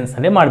ಸಿಂಪಲ್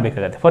ಟೆನ್ಸ್ನಲ್ಲೇ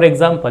ಮಾಡಬೇಕಾಗತ್ತೆ. ಫಾರ್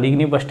ಎಕ್ಸಾಂಪಲ್, ಈಗ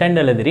ನೀವು ಬಸ್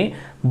ಸ್ಟ್ಯಾಂಡಲ್ಲಿದ್ದೀರಿ,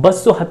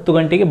 ಬಸ್ಸು 10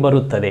 ಗಂಟೆಗೆ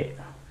ಬರುತ್ತದೆ.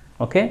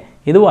 ಓಕೆ,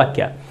 ಇದು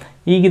ವಾಕ್ಯ.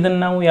 ಈಗ ಇದನ್ನು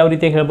ನಾವು ಯಾವ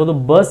ರೀತಿಯಾಗಿ ಹೇಳ್ಬೋದು?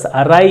 Bus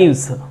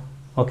arrives.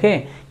 ಓಕೆ,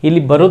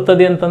 ಇಲ್ಲಿ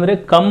ಬರುತ್ತದೆ ಅಂತಂದರೆ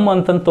ಕಮ್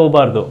ಅಂತಂದು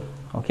ತಗೋಬಾರ್ದು.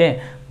 ಓಕೆ,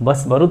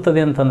 ಬಸ್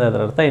ಬರುತ್ತದೆ ಅಂತಂದರೆ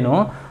ಅದರ ಅರ್ಥ ಏನು?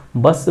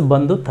 ಬಸ್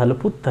ಬಂದು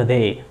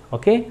ತಲುಪುತ್ತದೆ.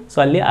 ಓಕೆ, ಸೊ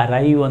ಅಲ್ಲಿ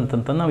ಅರೈವ್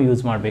ಅಂತಂತ ನಾವು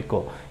ಯೂಸ್ ಮಾಡಬೇಕು.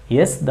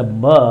 S, the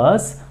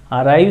bus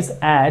arrives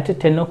at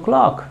 10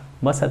 o'clock.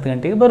 Bus 10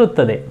 ಗಂಟೆಗೆ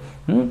ಬರುತ್ತದೆ.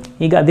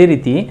 ಈಗ ಅದೇ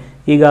ರೀತಿ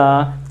ಈಗ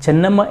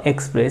ಚೆನ್ನಮ್ಮ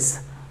ಎಕ್ಸ್ಪ್ರೆಸ್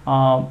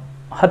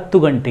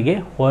 10 ಗಂಟೆಗೆ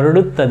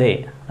ಹೊರಡುತ್ತದೆ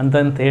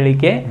ಅಂತಂತ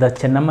ಹೇಳಿಕೆ the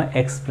Chennamma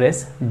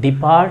express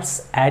ಡಿಪಾರ್ಟ್ಸ್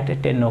at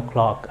 10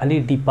 o'clock. ಅಲ್ಲಿ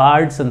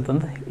ಡಿಪಾರ್ಟ್ಸ್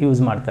ಅಂತಂದು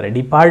ಯೂಸ್ ಮಾಡ್ತಾರೆ.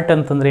 ಡಿಪಾರ್ಟ್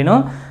ಅಂತಂದ್ರೇನು?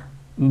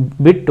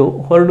 ಬಿಟ್ಟು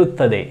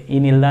ಹೊರಡುತ್ತದೆ. ಈ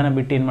ನಿಲ್ದಾಣ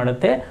ಬಿಟ್ಟು ಏನು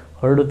ಮಾಡುತ್ತೆ?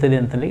 ಹೊರಡುತ್ತದೆ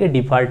ಅಂತಲ್ಲಿಗೆ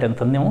ಡಿಪಾರ್ಟ್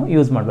ಅಂತಂದು ನಾವು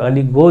ಯೂಸ್ ಮಾಡಬೇಕು.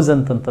 ಅಲ್ಲಿ ಗೋಸ್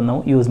ಅಂತಂತ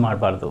ನಾವು ಯೂಸ್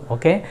ಮಾಡಬಾರ್ದು.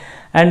 ಓಕೆ,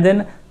 ಆ್ಯಂಡ್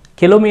ದೆನ್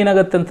ಕೆಲವೊಮ್ಮೆ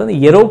ಏನಾಗುತ್ತೆ ಅಂತಂದ್ರೆ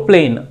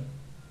ಏರೋಪ್ಲೇನ್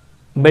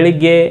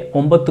ಬೆಳಿಗ್ಗೆ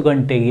 9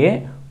 ಗಂಟೆಗೆ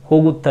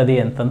ಹೋಗುತ್ತದೆ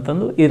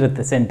ಅಂತಂತಂದು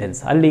ಇರುತ್ತೆ ಸೆಂಟೆನ್ಸ್.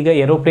 ಅಲ್ಲಿಗ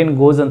ಏರೋಪ್ಲೇನ್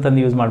ಗೋಸ್ ಅಂತಂದು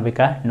ಯೂಸ್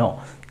ಮಾಡಬೇಕಾ? No,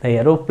 the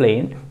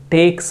aeroplane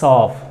takes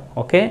of.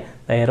 Okay,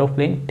 the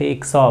aeroplane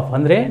takes of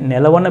ಅಂದರೆ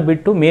ನೆಲವನ್ನು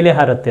ಬಿಟ್ಟು ಮೇಲೆ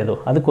ಹಾರುತ್ತೆ ಅದು,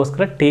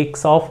 ಅದಕ್ಕೋಸ್ಕರ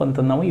ಟೇಕ್ಸ್ ಆಫ್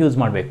ಅಂತ ನಾವು ಯೂಸ್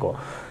ಮಾಡಬೇಕು.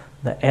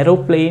 The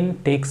aeroplane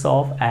takes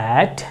of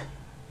at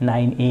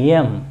 9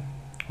 AM.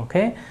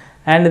 Okay,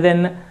 and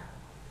then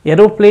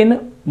aeroplane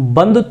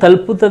ಬಂದು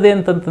ತಲುಪುತ್ತದೆ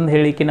ಅಂತಂತಂದು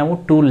ಹೇಳಿಕೆ ನಾವು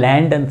ಟು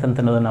ಲ್ಯಾಂಡ್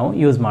ಅಂತಂತನ್ನೋದು ನಾವು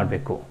ಯೂಸ್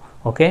ಮಾಡಬೇಕು.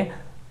 Okay,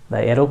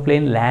 the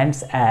aeroplane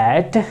lands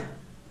at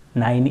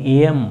 9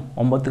 AM.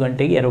 9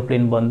 ಗಂಟೆಗೆ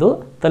ಏರೋಪ್ಲೇನ್ ಬಂದು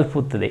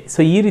ತಲುಪುತ್ತದೆ. ಸೊ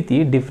ಈ ರೀತಿ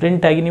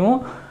ಡಿಫ್ರೆಂಟಾಗಿ ನೀವು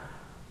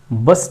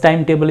ಬಸ್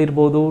ಟೈಮ್ ಟೇಬಲ್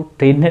ಇರ್ಬೋದು,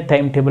 ಟ್ರೈನ್ನ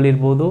ಟೈಮ್ ಟೇಬಲ್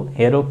ಇರ್ಬೋದು,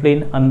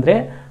 ಏರೋಪ್ಲೇನ್ ಅಂದರೆ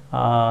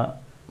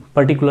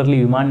ಪರ್ಟಿಕ್ಯುಲರ್ಲಿ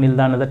ವಿಮಾನ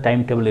ನಿಲ್ದಾಣದ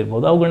ಟೈಮ್ ಟೇಬಲ್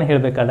ಇರ್ಬೋದು, ಅವುಗಳನ್ನ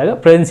ಹೇಳಬೇಕಾದಾಗ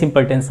ಪ್ರೆಸೆಂಟ್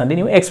ಸಿಂಪಲ್ ಟೆನ್ಸ್ನಲ್ಲಿ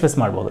ನೀವು ಎಕ್ಸ್ಪ್ರೆಸ್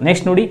ಮಾಡ್ಬೋದು.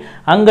 ನೆಕ್ಸ್ಟ್ ನೋಡಿ,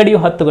 ಅಂಗಡಿಯು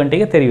 10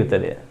 ಗಂಟೆಗೆ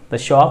ತೆರೆಯುತ್ತದೆ. The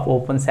shop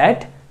opens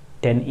at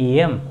 10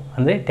 AM.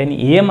 ಅಂದರೆ 10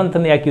 AM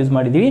ಅಂತಂದು ಯಾಕೆ ಯೂಸ್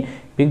ಮಾಡಿದ್ದೀವಿ?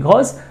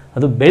 ಬಿಕಾಸ್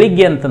ಅದು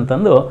ಬೆಳಿಗ್ಗೆ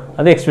ಅಂತಂತಂದು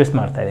ಅದು ಎಕ್ಸ್ಪ್ರೆಸ್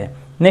ಮಾಡ್ತಾ ಇದೆ.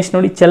 ನೆಕ್ಸ್ಟ್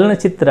ನೋಡಿ,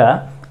 ಚಲನಚಿತ್ರ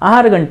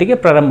 6 ಗಂಟೆಗೆ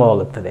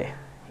ಪ್ರಾರಂಭವಾಗುತ್ತದೆ.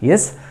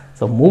 S,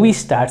 so movie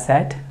starts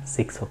at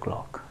 6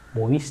 o'clock.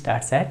 Movie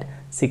starts at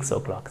 6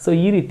 o'clock. So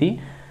ಈ ರೀತಿ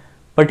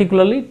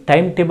ಪರ್ಟಿಕ್ಯುಲರ್ಲಿ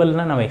ಟೈಮ್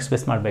ಟೇಬಲ್ನ ನಾವು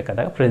ಎಕ್ಸ್ಪ್ರೆಸ್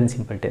ಮಾಡಬೇಕಾದಾಗ ಪ್ರೆಸೆಂಟ್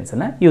ಸಿಂಪಲ್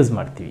ಟೆನ್ಸನ್ನು ಯೂಸ್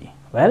ಮಾಡ್ತೀವಿ.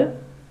 ವೆಲ್,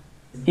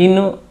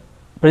 ಇನ್ನು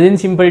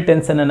ಪ್ರೆಸೆಂಟ್ ಸಿಂಪಲ್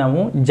ಟೆನ್ಸನ್ನು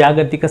ನಾವು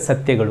ಜಾಗತಿಕ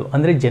ಸತ್ಯಗಳು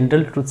ಅಂದರೆ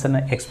ಜನರಲ್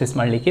ಟ್ರೂತ್ಸನ್ನು ಎಕ್ಸ್ಪ್ರೆಸ್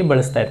ಮಾಡಲಿಕ್ಕೆ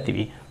ಬಳಸ್ತಾ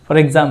ಇರ್ತೀವಿ.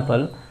 ಫಾರ್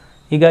ಎಕ್ಸಾಂಪಲ್,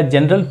 ಈಗ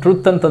ಜನರಲ್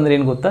ಟ್ರೂತ್ ಅಂತಂದರೆ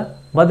ಏನು ಗೊತ್ತಾ?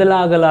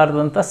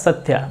 ಬದಲಾಗಲಾರದಂಥ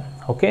ಸತ್ಯ.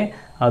 ಓಕೆ,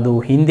 ಅದು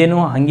ಹಿಂದೆನೂ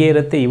ಹಾಗೆ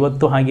ಇರುತ್ತೆ,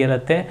 ಇವತ್ತು ಹಾಗೆ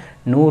ಇರುತ್ತೆ,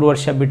 100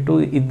 ವರ್ಷ ಬಿಟ್ಟು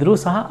ಇದ್ದರೂ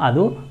ಸಹ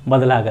ಅದು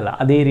ಬದಲಾಗಲ್ಲ,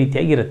 ಅದೇ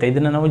ರೀತಿಯಾಗಿರುತ್ತೆ.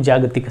 ಇದನ್ನು ನಾವು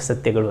ಜಾಗತಿಕ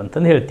ಸತ್ಯಗಳು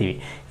ಅಂತಂದು ಹೇಳ್ತೀವಿ.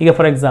 ಈಗ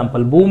ಫಾರ್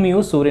ಎಕ್ಸಾಂಪಲ್, ಭೂಮಿಯು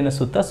ಸೂರ್ಯನ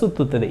ಸುತ್ತ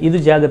ಸುತ್ತುತ್ತದೆ. ಇದು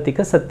ಜಾಗತಿಕ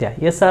ಸತ್ಯ.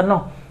 S R no?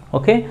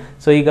 Okay,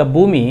 so ಈಗ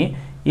ಭೂಮಿ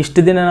ಇಷ್ಟು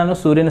ದಿನ ನಾನು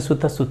ಸೂರ್ಯನ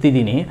ಸುತ್ತ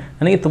ಸುತ್ತಿದ್ದೀನಿ,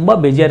 ನನಗೆ ತುಂಬ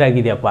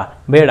ಬೇಜಾರಾಗಿದೆಯಪ್ಪ,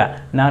 ಬೇಡ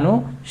ನಾನು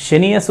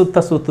ಶನಿಯ ಸುತ್ತ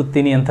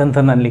ಸುತ್ತುತ್ತೀನಿ ಅಂತಂತ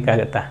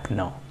ಅನ್ಲಿಕ್ಕಾಗತ್ತಾ?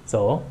 ನೋ.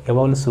 ಸೊ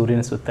ಯಾವಾಗಲೂ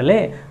ಸೂರ್ಯನ ಸುತ್ತಲೇ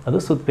ಅದು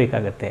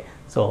ಸುತ್ತಬೇಕಾಗತ್ತೆ.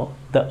 So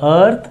the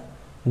earth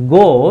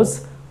goes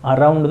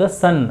around the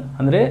ಸನ್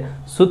ಅಂದರೆ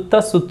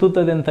ಸುತ್ತ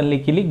ಸುತ್ತುತ್ತದೆ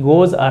ಅಂತನ್ಲಿಕ್ಕೆ ಇಲ್ಲಿ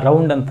ಗೋಸ್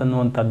ಅರೌಂಡ್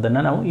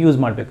ಅಂತನ್ನುವಂಥದ್ದನ್ನು ನಾವು ಯೂಸ್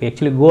ಮಾಡಬೇಕು.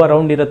 ಆ್ಯಕ್ಚುಲಿ ಗೋ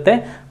ಅರೌಂಡ್ ಇರುತ್ತೆ,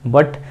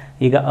 ಬಟ್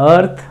ಈಗ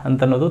ಅರ್ತ್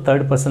ಅಂತನ್ನೋದು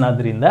ಥರ್ಡ್ ಪರ್ಸನ್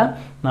ಆದ್ದರಿಂದ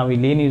ನಾವು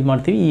ಇಲ್ಲಿ ಏನು ಯೂಸ್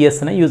ಮಾಡ್ತೀವಿ?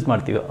 ESನ ಯೂಸ್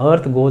ಮಾಡ್ತೀವಿ.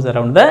 Earth goes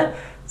around the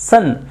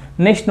sun.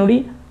 Next ನೋಡಿ,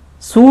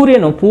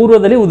 ಸೂರ್ಯನು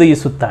ಪೂರ್ವದಲ್ಲಿ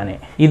ಉದಯಿಸುತ್ತಾನೆ.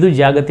 ಇದು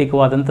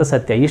ಜಾಗತಿಕವಾದಂಥ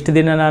ಸತ್ಯ. ಇಷ್ಟು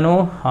ದಿನ ನಾನು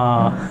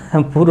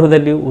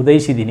ಪೂರ್ವದಲ್ಲಿ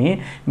ಉದಯಿಸಿದ್ದೀನಿ,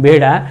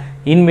 ಬೇಡ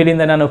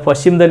ಇನ್ಮೇಲಿಂದ ನಾನು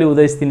ಪಶ್ಚಿಮದಲ್ಲಿ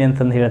ಉದಯಿಸ್ತೀನಿ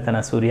ಅಂತಂದು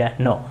ಹೇಳ್ತಾನೆ ಸೂರ್ಯ?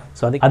 ನೋ.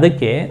 ಸೊ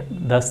ಅದಕ್ಕೆ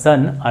the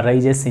sun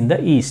arises in the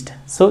East.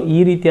 So ಈ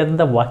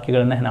ರೀತಿಯಾದಂಥ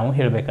ವಾಕ್ಯಗಳನ್ನು ನಾವು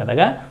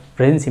ಹೇಳಬೇಕಾದಾಗ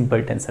ಪ್ರೆಸೆಂಟ್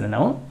ಸಿಂಪಲ್ ಟೆನ್ಸನ್ನು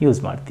ನಾವು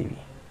ಯೂಸ್ ಮಾಡ್ತೀವಿ.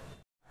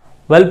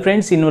 ವೆಲ್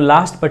ಫ್ರೆಂಡ್ಸ್, ಇನ್ನು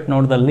last but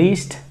not the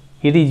least,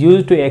 it is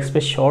use to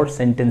express short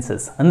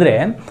sentences. ಅಂದರೆ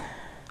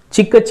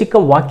ಚಿಕ್ಕ ಚಿಕ್ಕ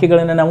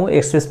ವಾಕ್ಯಗಳನ್ನು ನಾವು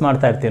ಎಕ್ಸ್ಪ್ರೆಸ್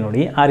ಮಾಡ್ತಾ ಇರ್ತೀವಿ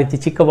ನೋಡಿ, ಆ ರೀತಿ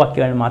ಚಿಕ್ಕ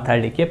ವಾಕ್ಯಗಳನ್ನ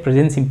ಮಾತಾಡಲಿಕ್ಕೆ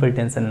ಪ್ರೆಸೆಂಟ್ ಸಿಂಪಲ್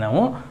ಟೆನ್ಸನ್ನು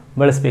ನಾವು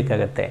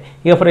ಬಳಸಬೇಕಾಗತ್ತೆ.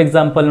 ಈಗ ಫಾರ್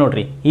ಎಕ್ಸಾಂಪಲ್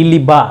ನೋಡ್ರಿ, ಇಲ್ಲಿ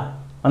ಬಾ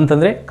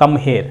ಅಂತಂದರೆ ಕಮ್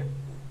ಹೇರ್.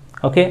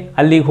 ಓಕೆ,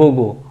 ಅಲ್ಲಿಗೆ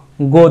ಹೋಗು,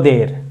 ಗೋ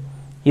ದೇರ್.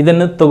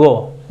 ಇದನ್ನು ತಗೋ,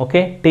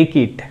 ಓಕೆ, ಟೇಕ್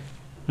ಇಟ್.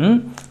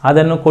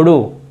 ಅದನ್ನು ಕೊಡು,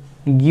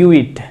 ಗಿವ್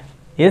ಇಟ್.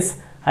 ಎಸ್,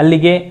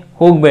 ಅಲ್ಲಿಗೆ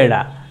ಹೋಗಬೇಡ,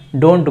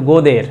 ಡೋಂಟ್ ಗೋ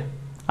ದೇರ್.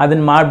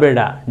 ಅದನ್ನು ಮಾಡಬೇಡ,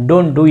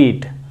 ಡೋಂಟ್ ಡೂ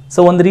ಇಟ್. ಸೊ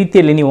ಒಂದು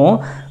ರೀತಿಯಲ್ಲಿ ನೀವು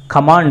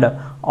ಕಮಾಂಡ್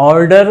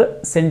ಆರ್ಡರ್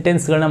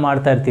ಸೆಂಟೆನ್ಸ್ಗಳನ್ನ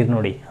ಮಾಡ್ತಾ ಇರ್ತೀರಿ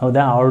ನೋಡಿ,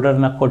 ಹೌದಾ?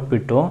 ಆರ್ಡರ್ನ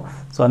ಕೊಟ್ಬಿಟ್ಟು,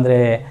 ಸೊ ಅಂದರೆ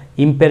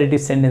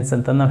ಇಂಪೆರೇಟಿವ್ ಸೆಂಟೆನ್ಸ್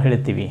ಅಂತ ನಾವು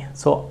ಹೇಳ್ತೀವಿ.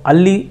 ಸೊ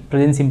ಅಲ್ಲಿ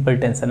ಪ್ರೆಸೆಂಟ್ ಸಿಂಪಲ್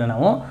ಟೆನ್ಸನ್ನು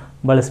ನಾವು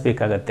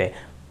ಬಳಸಬೇಕಾಗತ್ತೆ.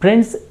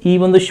 ಫ್ರೆಂಡ್ಸ್, ಈ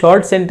ಒಂದು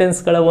ಶಾರ್ಟ್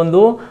ಸೆಂಟೆನ್ಸ್ಗಳ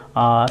ಒಂದು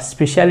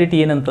ಸ್ಪೆಷಾಲಿಟಿ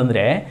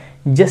ಏನಂತಂದರೆ,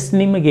 ಜಸ್ಟ್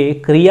ನಿಮಗೆ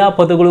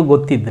ಕ್ರಿಯಾಪದಗಳು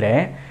ಗೊತ್ತಿದ್ದರೆ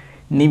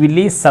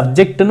ನೀವಿಲ್ಲಿ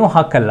ಸಬ್ಜೆಕ್ಟನ್ನು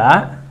ಹಾಕಲ್ಲ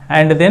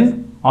ಆ್ಯಂಡ್ ದೆನ್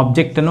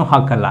ಆಬ್ಜೆಕ್ಟನ್ನು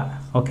ಹಾಕಲ್ಲ.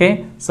 ಓಕೆ,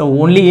 ಸೊ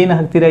ಓನ್ಲಿ ಏನು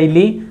ಹಾಕ್ತೀರಾ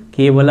ಇಲ್ಲಿ,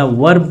 ಕೇವಲ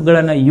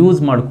ವರ್ಬ್ಗಳನ್ನು ಯೂಸ್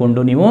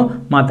ಮಾಡಿಕೊಂಡು ನೀವು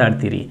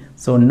ಮಾತಾಡ್ತೀರಿ.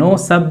 So no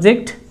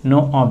subject, no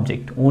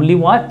object, only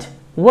what,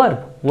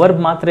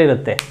 verb ಮಾತ್ರ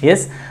ಇರುತ್ತೆ.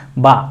 ಎಸ್,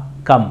 ಬಾ,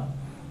 ಕಮ್,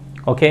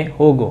 ಓಕೆ,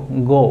 ಹೋಗು,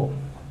 ಗೋ,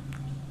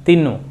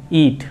 ತಿನ್ನು,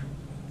 ಈಟ್,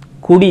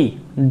 ಕುಡಿ,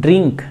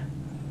 ಡ್ರಿಂಕ್,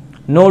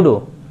 ನೋಡು,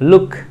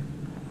 ಲುಕ್,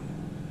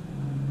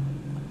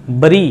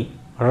 ಬರೀ,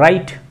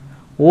 ರೈಟ್,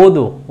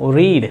 ಓದು,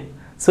 ರೀಡ್.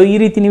 ಸೊ ಈ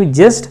ರೀತಿ ನೀವು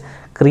ಜಸ್ಟ್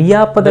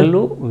ಕ್ರಿಯಾಪದಲ್ಲೂ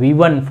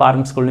V1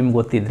 ಫಾರ್ಮ್ಸ್ಗಳು ನಿಮ್ಗೆ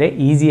ಗೊತ್ತಿದ್ದರೆ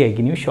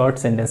ಈಸಿಯಾಗಿ ನೀವು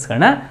ಶಾರ್ಟ್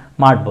ಸೆಂಟೆನ್ಸ್ಗಳನ್ನ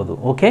ಮಾಡ್ಬೋದು.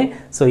 ಓಕೆ,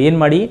 ಸೊ ಏನು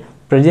ಮಾಡಿ,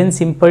 ಪ್ರೆಸೆಂಟ್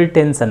ಸಿಂಪಲ್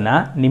ಟೆನ್ಸನ್ನು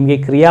ನಿಮಗೆ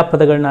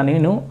ಕ್ರಿಯಾಪದಗಳನ್ನ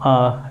ನಾನು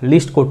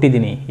ಲಿಸ್ಟ್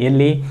ಕೊಟ್ಟಿದ್ದೀನಿ.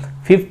 ಎಲ್ಲಿ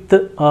 5th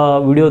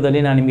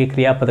ವಿಡಿಯೋದಲ್ಲಿ ನಾನು ನಿಮಗೆ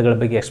ಕ್ರಿಯಾಪದಗಳ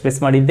ಬಗ್ಗೆ ಎಕ್ಸ್ಪ್ರೆಸ್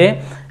ಮಾಡಿದ್ದೆ.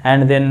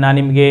 ಆ್ಯಂಡ್ ದೆನ್ ನಾನು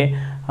ನಿಮಗೆ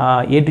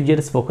A to Z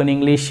spoken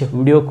English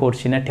video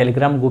ಕೋರ್ಸಿನ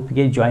Telegram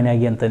ಗ್ರೂಪಿಗೆ join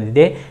ಆಗಿ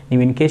ಅಂತಂದಿದ್ದೆ.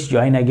 ನೀವು ಇನ್ ಕೇಸ್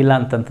ಜಾಯ್ನ್ ಆಗಿಲ್ಲ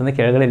ಅಂತಂತಂದರೆ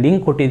ಕೆಳಗಡೆ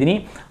ಲಿಂಕ್ ಕೊಟ್ಟಿದ್ದೀನಿ.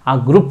 ಆ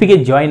ಗ್ರೂಪಿಗೆ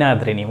ಜಾಯ್ನ್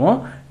ಆದರೆ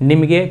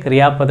ನಿಮಗೆ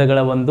ಕ್ರಿಯಾಪದಗಳ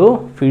ಒಂದು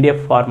PDF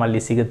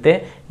ಫಾರ್ಮಲ್ಲಿ ಸಿಗುತ್ತೆ.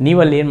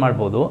 ನೀವಲ್ಲಿ ಏನು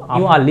ಮಾಡ್ಬೋದು,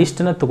 ನೀವು ಆ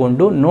ಲಿಸ್ಟನ್ನು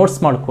ತೊಗೊಂಡು ನೋಟ್ಸ್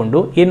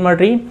ಮಾಡಿಕೊಂಡು ಏನು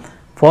ಮಾಡಿರಿ,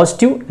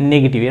 ಪಾಸಿಟಿವ್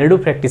ನೆಗೆಟಿವ್ ಎರಡೂ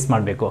ಪ್ರಾಕ್ಟೀಸ್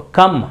ಮಾಡಬೇಕು.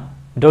 Come,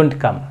 don't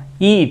come,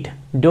 heat,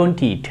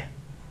 don't heat,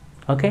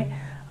 okay,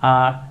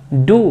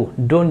 do,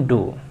 don't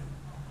do,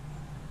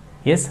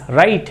 S,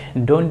 right,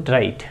 don't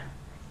right,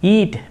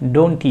 heat,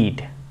 don't ಈಟ್.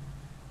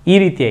 ಈ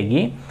ರೀತಿಯಾಗಿ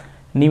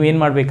ನೀವೇನು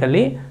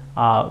ಮಾಡಬೇಕಲ್ಲಿ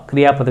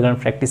ಕ್ರಿಯಾಪದಗಳನ್ನ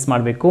ಪ್ರಾಕ್ಟೀಸ್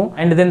ಮಾಡಬೇಕು.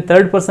 ಆ್ಯಂಡ್ ದೆನ್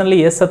ಥರ್ಡ್ ಪರ್ಸನಲ್ಲಿ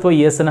ಎಸ್ ಅಥವಾ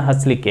ಎಸ್ಸನ್ನು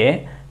ಹಚ್ಚಲಿಕ್ಕೆ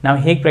ನಾವು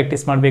ಹೇಗೆ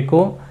ಪ್ರಾಕ್ಟೀಸ್ ಮಾಡಬೇಕು,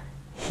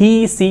 ಹೀ,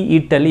 ಸಿ,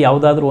 ಇಟ್ಟಲ್ಲಿ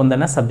ಯಾವುದಾದ್ರೂ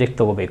ಒಂದನ್ನು ಸಬ್ಜೆಕ್ಟ್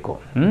ತೊಗೋಬೇಕು.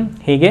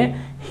 ಹೀಗೆ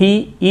ಹೀ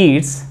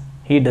eats,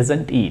 Hi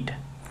doesn't heat.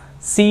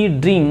 C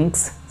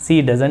drinks, C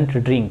doesn't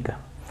drink.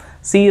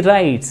 C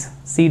rights,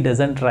 C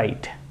doesn't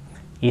right.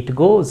 It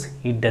goes,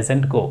 it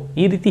doesn't go.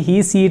 ಈ ರೀತಿ ಹೀ,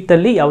 ಸಿ,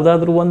 ಇಟ್ಟಲ್ಲಿ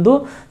ಯಾವುದಾದ್ರೂ ಒಂದು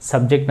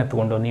ಸಬ್ಜೆಕ್ಟ್ನ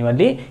ತೊಗೊಂಡು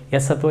ನೀವಲ್ಲಿ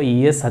ಎಸ್ ಅಥವಾ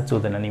ಎಸ್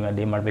ಹಚ್ಚೋದನ್ನು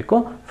ನೀವಲ್ಲಿ ಮಾಡಬೇಕು,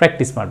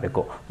 ಪ್ರಾಕ್ಟೀಸ್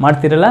ಮಾಡಬೇಕು.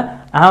 ಮಾಡ್ತಿರಲ್ಲ.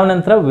 ಆ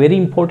ನಂತರ ವೆರಿ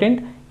ಇಂಪಾರ್ಟೆಂಟ್,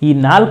 ಈ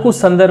 4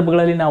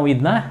 ಸಂದರ್ಭಗಳಲ್ಲಿ ನಾವು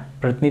ಇದನ್ನ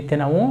ಪ್ರತಿನಿತ್ಯ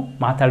ನಾವು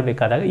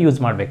ಮಾತಾಡಬೇಕಾದಾಗ ಯೂಸ್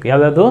ಮಾಡಬೇಕು.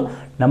 ಯಾವುದಾದ್ರು,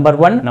 ನಂಬರ್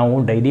 1 ನಾವು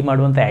ಡೈಲಿ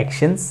ಮಾಡುವಂಥ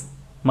ಆ್ಯಕ್ಷನ್ಸ್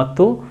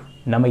ಮತ್ತು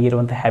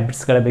ನಮಗಿರುವಂಥ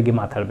ಹ್ಯಾಬಿಟ್ಸ್ಗಳ ಬಗ್ಗೆ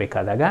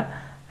ಮಾತಾಡಬೇಕಾದಾಗ.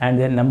 ಆ್ಯಂಡ್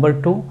ದೆನ್ ನಂಬರ್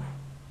 2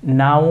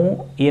 ನಾವು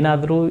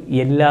ಏನಾದರೂ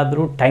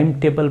ಎಲ್ಲಾದರೂ ಟೈಮ್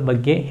ಟೇಬಲ್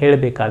ಬಗ್ಗೆ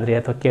ಹೇಳಬೇಕಾದ್ರೆ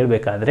ಅಥವಾ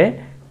ಕೇಳಬೇಕಾದ್ರೆ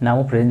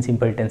ನಾವು ಪ್ರೆಸೆಂಟ್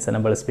ಸಿಂಪಲ್ ಟೆನ್ಸನ್ನು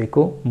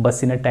ಬಳಸಬೇಕು.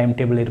 ಬಸ್ಸಿನ ಟೈಮ್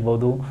ಟೇಬಲ್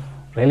ಇರ್ಬೋದು,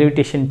 ರೈಲ್ವೆ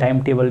ಸ್ಟೇಷನ್ ಟೈಮ್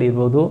ಟೇಬಲ್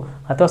ಇರ್ಬೋದು,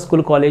 ಅಥವಾ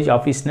ಸ್ಕೂಲ್ ಕಾಲೇಜ್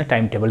ಆಫೀಸ್ನ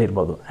ಟೈಮ್ ಟೇಬಲ್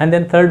ಇರ್ಬೋದು. ಆ್ಯಂಡ್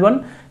ದೆನ್ ಥರ್ಡ್ 1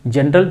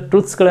 ಜನರಲ್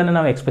ಟ್ರೂತ್ಸ್ಗಳನ್ನು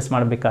ನಾವು ಎಕ್ಸ್ಪ್ರೆಸ್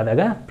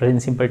ಮಾಡಬೇಕಾದಾಗ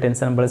ಪ್ರೆಸೆಂಟ್ ಸಿಂಪಲ್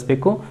ಟೆನ್ಸನ್ನು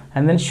ಬಳಸಬೇಕು.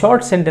 ಆ್ಯಂಡ್ ದೆನ್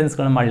ಶಾರ್ಟ್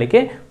ಸೆಂಟೆನ್ಸ್ಗಳನ್ನ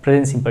ಮಾಡಲಿಕ್ಕೆ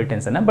ಪ್ರೆಸೆಂಟ್ ಸಿಂಪಲ್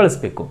ಟೆನ್ಸನ್ನು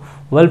ಬಳಸಬೇಕು.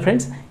 ವೆಲ್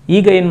ಫ್ರೆಂಡ್ಸ್,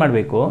 ಈಗ ಏನು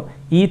ಮಾಡಬೇಕು,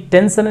 ಈ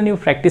ಟೆನ್ಸನ್ನು ನೀವು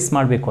ಪ್ರಾಕ್ಟೀಸ್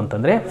ಮಾಡಬೇಕು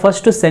ಅಂತಂದರೆ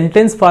ಫಸ್ಟು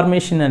ಸೆಂಟೆನ್ಸ್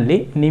ಫಾರ್ಮೇಷನಲ್ಲಿ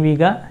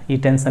ನೀವೀಗ ಈ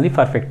ಟೆನ್ಸ್ನಲ್ಲಿ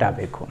ಪರ್ಫೆಕ್ಟ್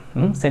ಆಗಬೇಕು.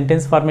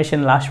 ಸೆಂಟೆನ್ಸ್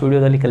ಫಾರ್ಮೇಷನ್ ಲಾಸ್ಟ್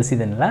ವೀಡಿಯೋದಲ್ಲಿ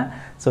ಕಲಿಸಿದ್ದೇನಲ್ಲ,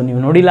 ಸೊ ನೀವು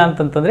ನೋಡಿಲ್ಲ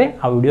ಅಂತಂತಂದರೆ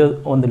ಆ ವಿಡಿಯೋ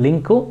ಒಂದು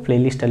ಲಿಂಕು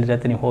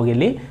ಪ್ಲೇಲಿಸ್ಟಲ್ಲಿರುತ್ತೆ, ನೀವು ಹೋಗಿ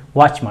ಅಲ್ಲಿ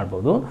ವಾಚ್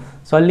ಮಾಡ್ಬೋದು.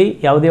 ಸೊ ಅಲ್ಲಿ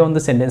ಯಾವುದೇ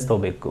ಒಂದು ಸೆಂಟೆನ್ಸ್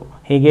ತೊಗೋಬೇಕು.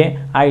 ಹೀಗೆ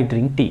ಐ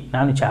ಡ್ರಿಂಕ್ ಟೀ,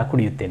 ನಾನು ಚಹಾ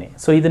ಕುಡಿಯುತ್ತೇನೆ.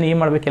 ಸೊ ಇದನ್ನು ಏನು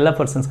ಮಾಡಬೇಕು, ಎಲ್ಲ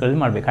ಪರ್ಸನ್ಸ್ಗಳಲ್ಲಿ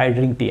ಮಾಡಬೇಕು. I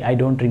drink tea, I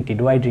don't drink tea,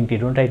 do I drink tea,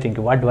 don't I drink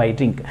tea, what do I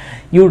drink,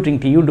 you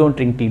drink tea, you don't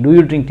drink tea, do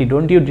you drink tea,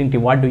 don't you drink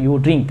tea, what do you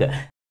drink.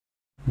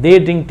 They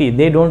drink tea,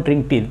 they don't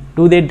drink tea.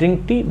 Do they drink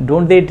tea?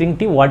 Don't they drink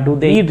tea? What do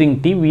they drink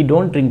tea? We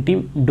don't drink tea.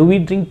 Do we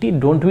drink tea?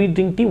 Don't we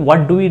drink tea?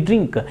 What do we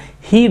drink?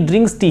 He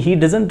drinks tea, he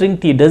doesn't drink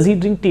tea. Does he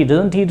drink tea?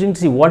 Doesn't he drink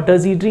tea? What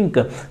does he drink?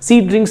 She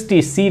drinks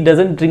tea, she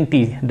doesn't drink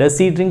tea. Does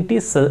she drink tea?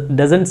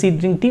 Doesn't she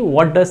drink tea?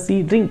 What does she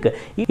drink?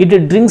 It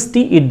drinks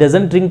tea, it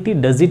doesn't drink tea.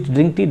 Does it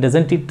drink tea?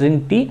 Doesn't it drink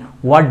tea?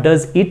 What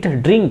does it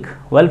drink?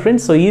 Well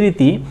friends, so ಈ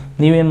ರೀತಿ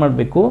ನೀವೇನು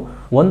ಮಾಡಬೇಕು,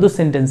 ಒಂದು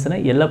ಸೆಂಟೆನ್ಸ್ನ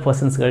ಎಲ್ಲ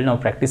ಪರ್ಸನ್ಸ್ಗಳು ನಾವು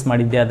practice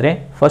ಮಾಡಿದ್ದೆ ಆದರೆ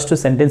first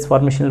sentence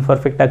ಫಾರ್ಮೇಷನಲ್ಲಿ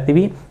perfect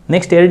ಆಗ್ತೀವಿ.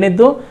 ನೆಕ್ಸ್ಟ್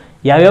ಎರಡನೇದ್ದು,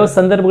 ಯಾವ್ಯಾವ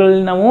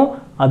ಸಂದರ್ಭಗಳಲ್ಲಿ ನಾವು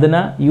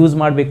ಅದನ್ನು ಯೂಸ್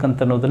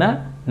ಮಾಡಬೇಕಂತ ಅನ್ನೋದನ್ನು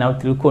ನಾವು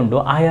ತಿಳ್ಕೊಂಡು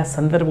ಆಯಾ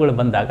ಸಂದರ್ಭಗಳು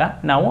ಬಂದಾಗ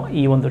ನಾವು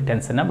ಈ ಒಂದು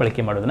ಟೆನ್ಸನ್ನು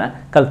ಬಳಕೆ ಮಾಡೋದನ್ನು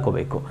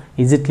ಕಲ್ತ್ಕೋಬೇಕು.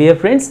 Is it clear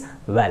friends?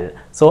 Well,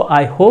 so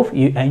I hope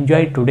you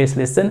enjoy today's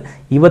lesson.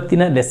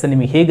 ಇವತ್ತಿನ ಲೆಸನ್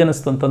ನಿಮಗೆ ಹೇಗೆ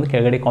ಅನಿಸ್ತು ಅಂತಂದು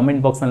ಕೆಳಗಡೆ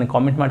ಕಾಮೆಂಟ್ ಬಾಕ್ಸ್ನಲ್ಲಿ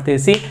ಕಾಮೆಂಟ್ ಮಾಡಿ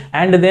ತಿಳಿಸಿ.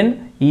 ಆ್ಯಂಡ್ ದೆನ್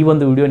ಈ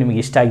ಒಂದು ವಿಡಿಯೋ ನಿಮಗೆ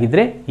ಇಷ್ಟ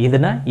ಆಗಿದ್ದರೆ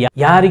ಇದನ್ನು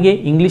ಯಾರಿಗೆ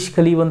ಇಂಗ್ಲೀಷ್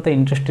ಕಲಿಯುವಂಥ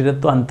ಇಂಟ್ರೆಸ್ಟ್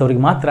ಇರುತ್ತೋ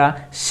ಅಂಥವ್ರಿಗೆ ಮಾತ್ರ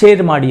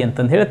ಶೇರ್ ಮಾಡಿ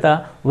ಅಂತಂದು ಹೇಳ್ತಾ,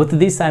 with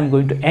this I am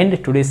going to end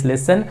today's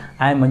lesson.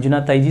 I am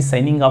Manjunath IG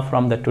signing off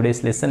from the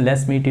today's lesson.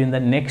 Let's meet you in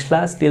the next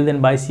class. Till then,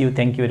 bye, see you.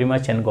 Thank you very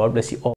much and God bless you all.